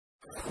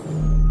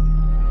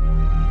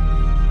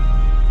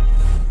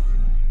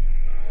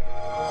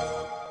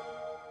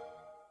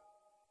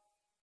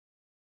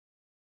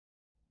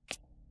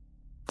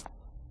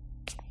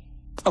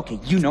Okay,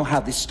 you know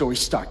how this story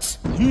starts.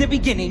 In the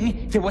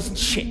beginning, there wasn't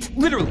shit.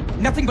 Literally,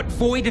 nothing but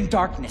void and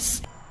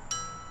darkness.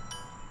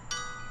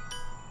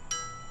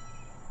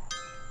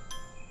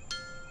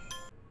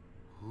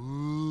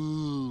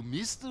 Ooh,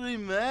 mystery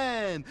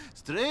man,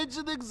 strange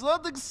and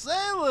exotic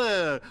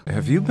sailor.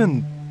 Have you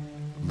been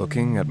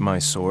looking at my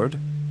sword?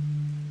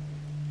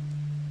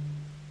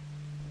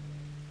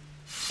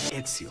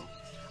 Ezio,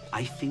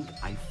 I think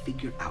I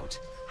figured out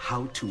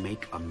how to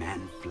make a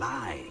man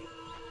fly.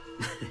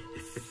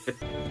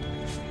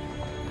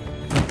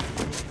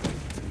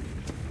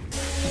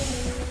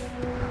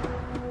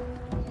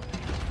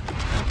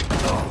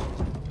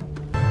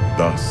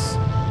 Thus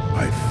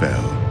I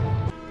fell.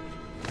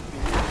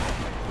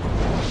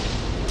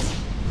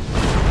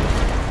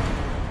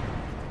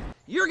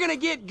 You're gonna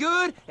get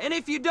good, and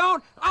if you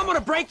don't, I'm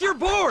gonna break your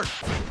board!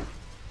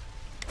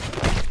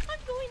 I'm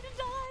going to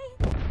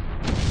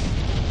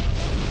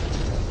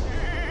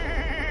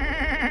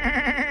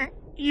die!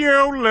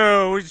 You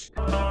lose!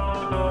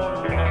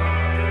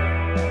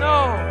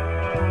 No!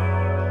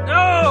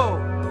 No!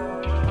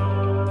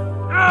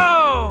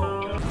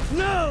 No!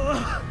 No!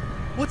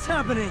 What's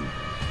happening?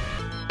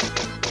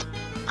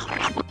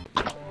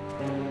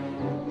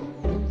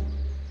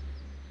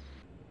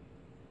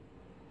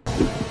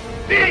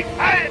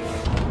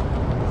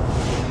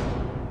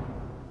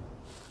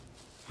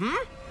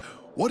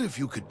 What if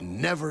you could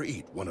never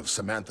eat one of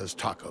Samantha's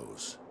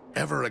tacos?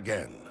 Ever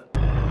again?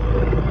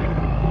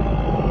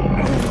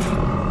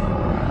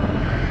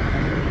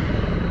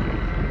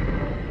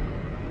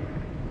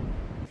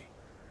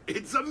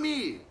 It's a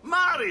me,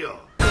 Mario.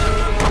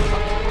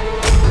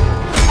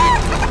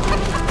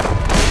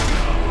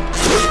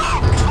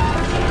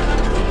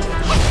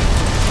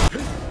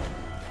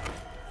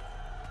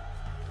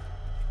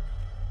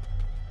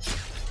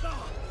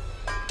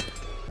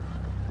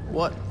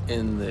 What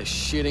in the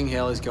shitting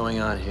hell is going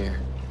on here?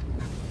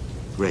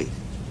 Great.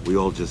 We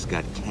all just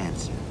got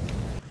cancer.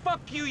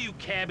 Fuck you, you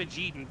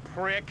cabbage-eating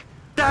prick!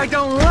 I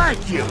don't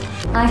like you.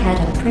 I had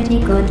a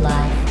pretty good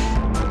life.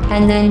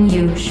 And then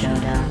you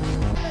showed up.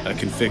 I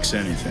can fix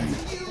anything,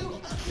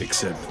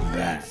 except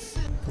that.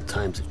 Well,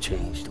 times have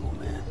changed, old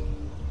man.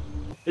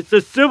 It's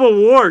the Civil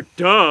War,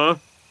 duh!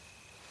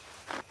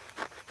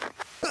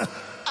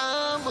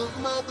 I'm a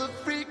mother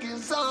freaking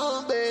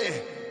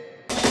zombie.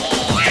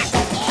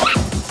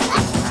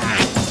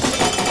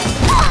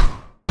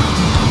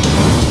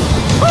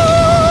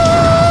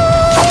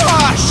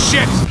 Ah,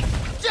 shit!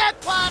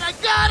 Jackpot, I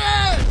got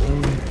it!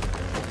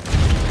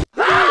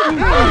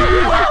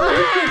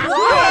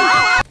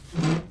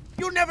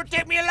 You'll never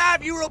take me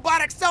alive, you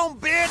robotic son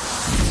bitch!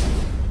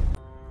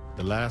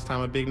 The last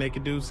time a big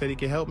naked dude said he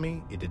could help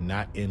me, it did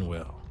not end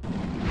well.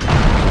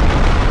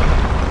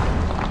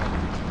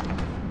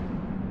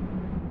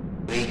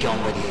 Where you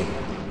going with you?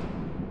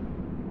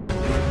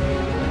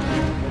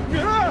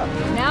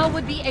 Now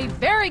would be a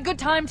very good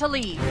time to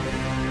leave.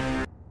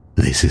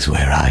 This is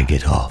where I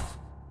get off.